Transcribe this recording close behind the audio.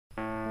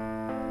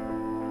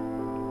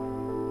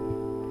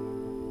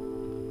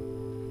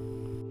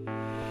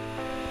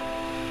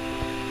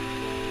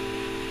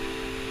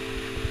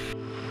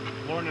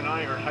Lauren and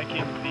I are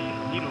hiking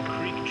the Needle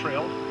Creek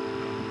Trail,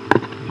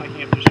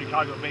 hiking up the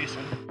Chicago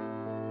Basin.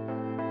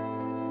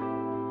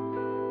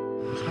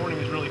 This morning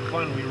was really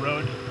fun. We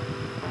rode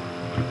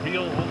a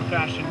real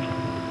old-fashioned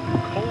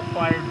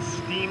coal-fired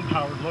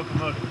steam-powered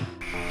locomotive.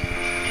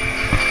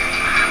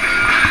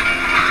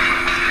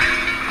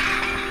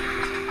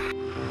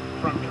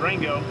 From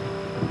Durango,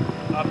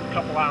 up a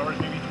couple hours,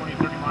 maybe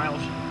 20-30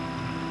 miles,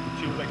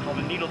 to what they call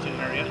the Needleton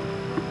area.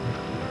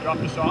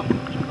 Dropped us off,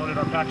 loaded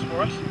our packs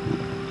for us,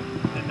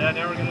 and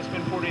now we're going to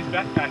spend 4 days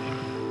backpacking.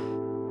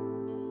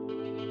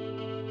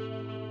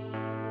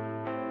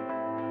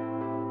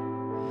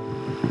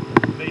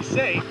 They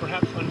say,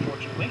 perhaps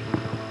unfortunately,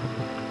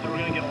 that we're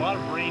going to get a lot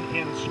of rain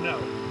and snow.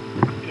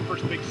 The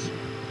first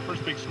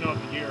big snow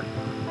of the year.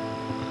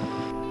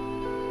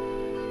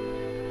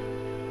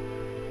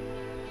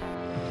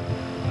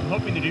 I'm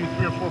hoping to do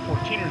 3 or 4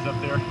 14ers up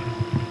there.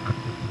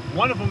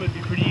 One of them would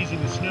be pretty easy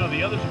in the snow,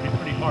 the others would be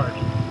pretty hard. So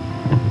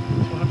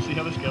we'll have to see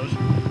how this goes.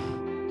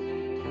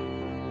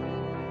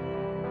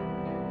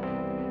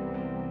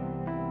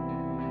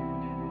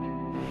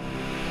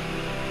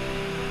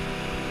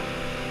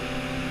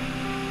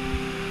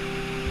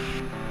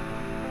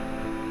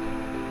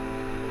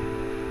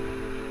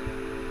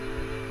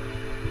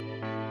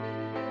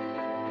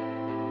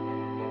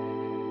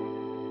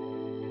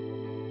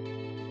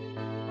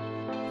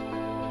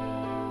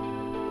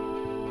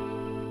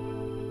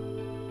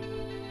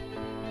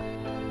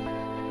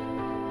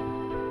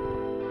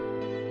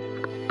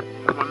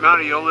 I'm on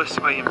Mount Eolus.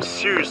 I am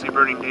seriously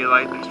burning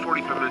daylight. There's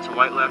 45 minutes of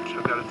light left.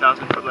 I've got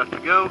 1,000 foot left to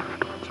go, so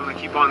I'm going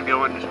to keep on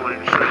going. Just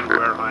wanted to show you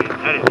where I am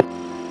headed.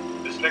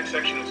 This next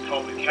section is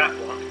called the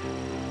Catwalk,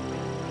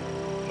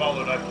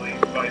 followed, I believe,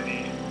 by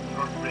the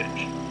North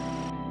Ridge.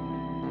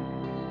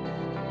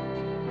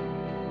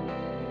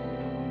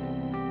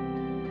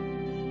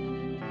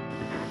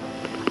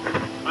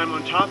 I'm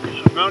on top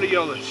of Mount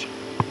Eolus.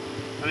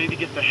 I need to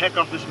get the heck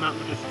off this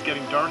mountain because it's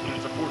getting dark and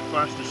it's a 4th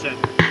class descent.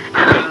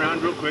 Turn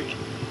around real quick,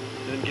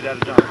 and then get out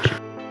of Dodge.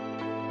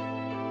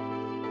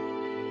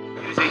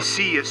 It is a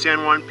sea of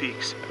San Juan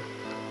peaks.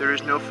 There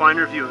is no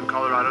finer view in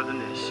Colorado than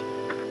this.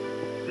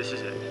 This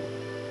is it.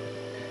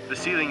 The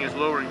ceiling is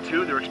lowering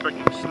too. They're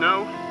expecting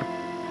snow.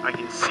 I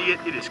can see it.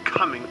 It is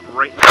coming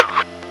right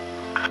now.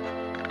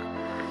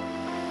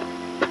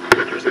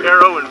 There's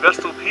Arrow and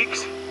Vestal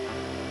peaks.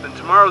 Then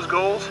tomorrow's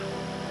goals,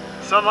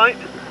 Sunlight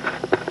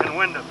and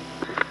Windom.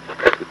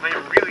 I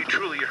am really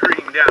truly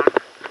hurrying down.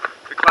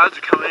 The clouds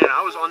are coming in.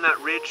 I was on that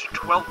ridge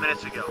 12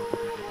 minutes ago.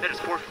 That is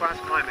 4th class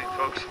climbing,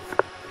 folks.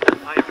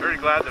 I am very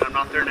glad that I'm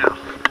not there now. I'm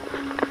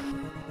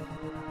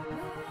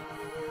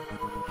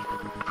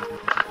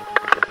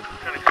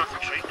trying to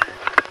concentrate.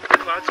 The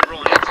clouds are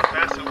rolling in so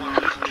fast I want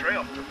to lose the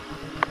trail.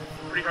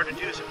 Pretty hard to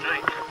do this at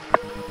night.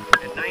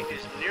 And night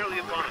is nearly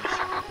upon us.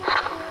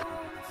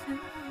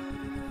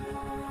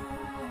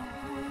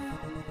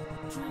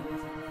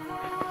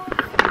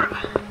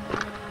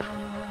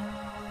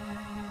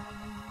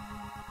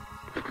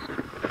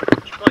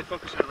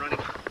 Focus on running.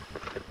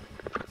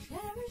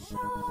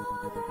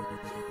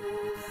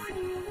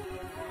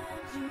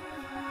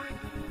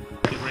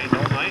 It rained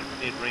all night,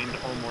 it rained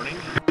all morning,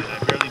 and I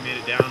barely made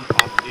it down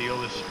off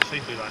Eolus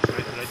safely last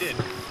night, but I did.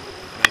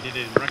 And I did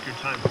it in record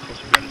time because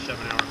we got a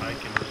 7-hour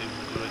hike and was able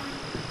to do it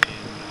in,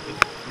 I think,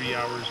 3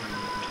 hours and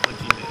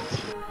 20 minutes.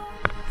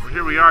 Well,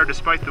 here we are,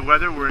 despite the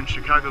weather. We're in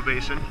Chicago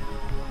Basin,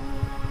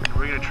 and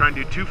we're going to try and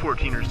do 2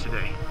 14ers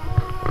today.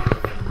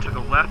 To the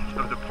left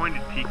of the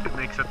pointed peak that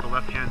makes up the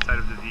left-hand side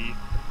of the V,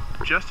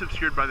 just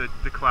obscured by the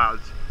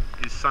clouds,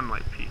 is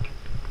Sunlight Peak.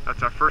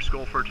 That's our first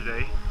goal for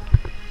today.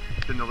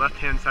 Then the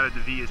left-hand side of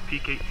the V is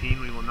Peak 18.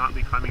 We will not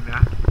be climbing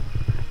that.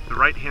 The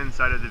right-hand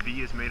side of the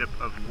V is made up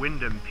of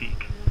Windom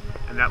Peak,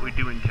 and that we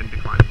do intend to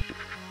climb.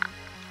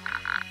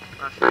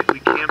 Last night we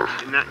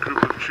camped in that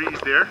group of trees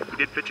there. We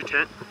did pitch a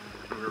tent,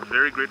 and we were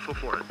very grateful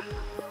for it.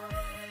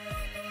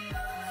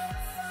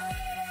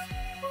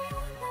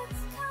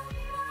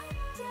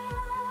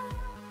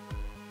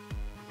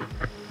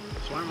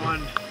 So I'm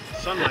on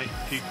Sunlight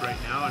Peak right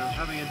now, and I'm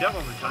having a devil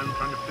of a time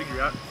trying to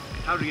figure out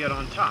how to get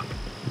on top.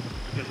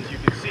 Because as you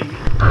can see,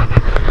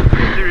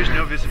 there is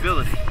no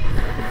visibility.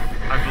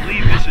 I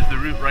believe this is the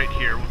route right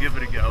here. We'll give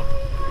it a go.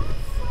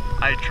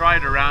 I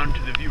tried around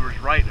to the viewer's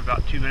right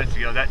about 2 minutes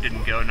ago. That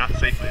didn't go, not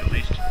safely at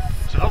least.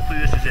 So hopefully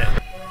this is it.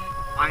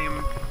 I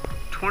am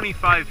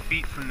 25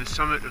 feet from the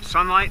summit of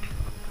Sunlight.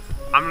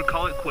 I'm going to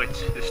call it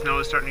quits. The snow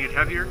is starting to get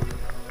heavier,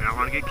 and I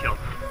want to get killed.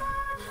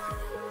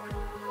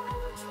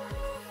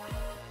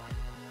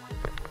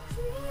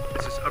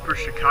 This is Upper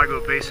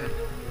Chicago Basin.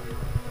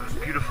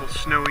 A beautiful,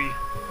 snowy,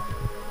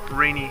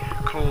 rainy,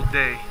 cold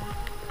day.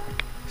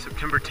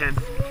 September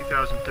 10th,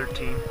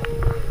 2013.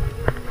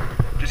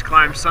 Just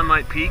climbed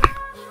Sunlight Peak.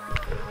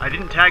 I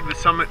didn't tag the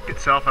summit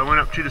itself. I went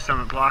up to the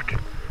summit block.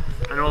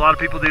 I know a lot of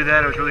people do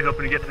that. I was really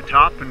hoping to get to the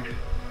top, and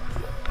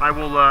I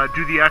will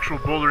do the actual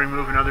bouldering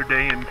move another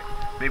day and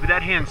maybe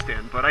that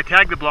handstand. But I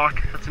tagged the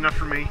block. That's enough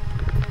for me.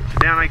 So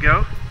down I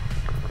go.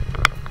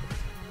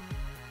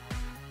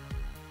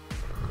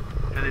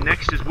 And the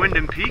next is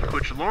Windom Peak,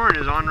 which Lauren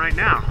is on right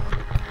now.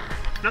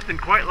 Nothing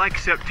quite like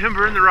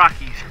September in the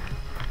Rockies.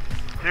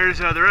 There's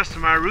the rest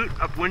of my route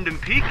up Windom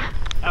Peak.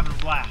 Having a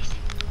blast.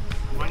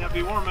 It might not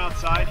be warm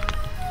outside,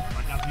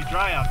 might not be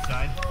dry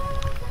outside,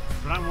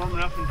 but I'm warm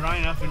enough and dry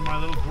enough in my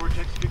little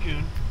vortex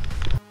cocoon.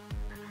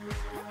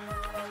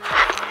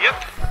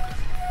 Yep,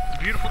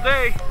 beautiful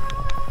day.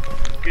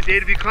 Good day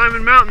to be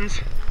climbing mountains.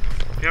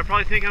 Y'all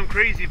probably think I'm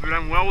crazy, but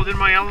I'm well within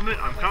my element.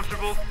 I'm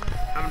comfortable,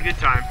 having a good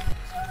time.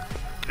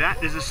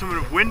 That is the summit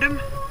of Windom.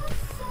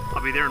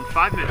 I'll be there in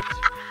 5 minutes.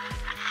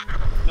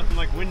 Nothing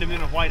like Windom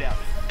in a whiteout.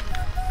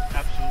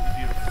 Absolutely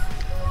beautiful.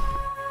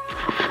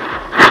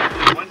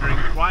 I'm wondering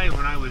why,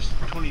 when I was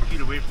 20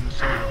 feet away from the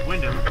summit of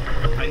Windom,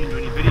 I didn't do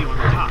any video on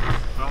the top.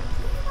 Well,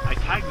 I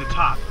tagged the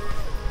top.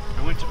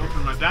 I went to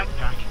open my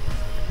backpack,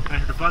 and I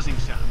heard a buzzing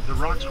sound. The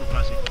rocks were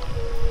buzzing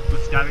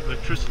with static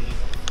electricity,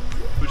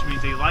 which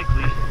means a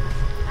likely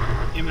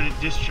imminent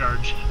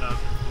discharge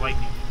of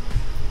lightning.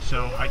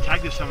 So I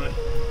tagged the summit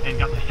and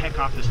got the heck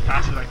off as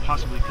fast as I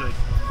possibly could.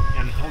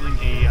 And holding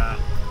a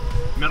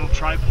metal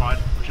tripod,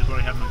 which is what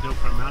I have my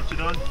GoPro mounted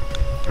on,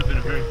 would have been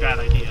a very bad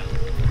idea.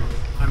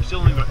 I'm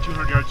still only about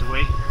 200 yards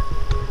away,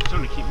 so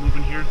I'm going to keep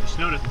moving here. The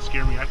snow doesn't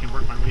scare me. I can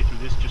work my way through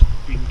this, just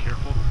being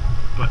careful.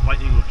 But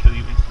lightning will kill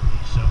you instantly.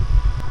 So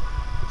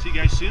see you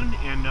guys soon,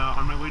 and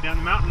on my way down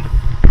the mountain,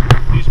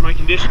 these are my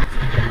conditions.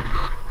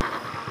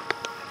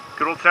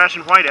 Good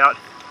old-fashioned whiteout.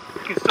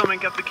 You can still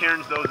make up the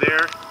cairns though.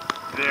 There.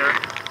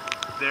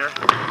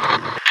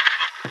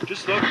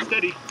 Just slow and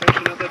steady. It's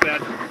actually not that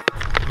bad.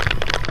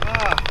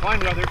 Fine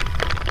weather.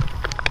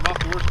 I'm off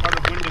the worst part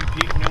of Windom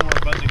Peak. No more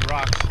buzzing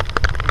rocks.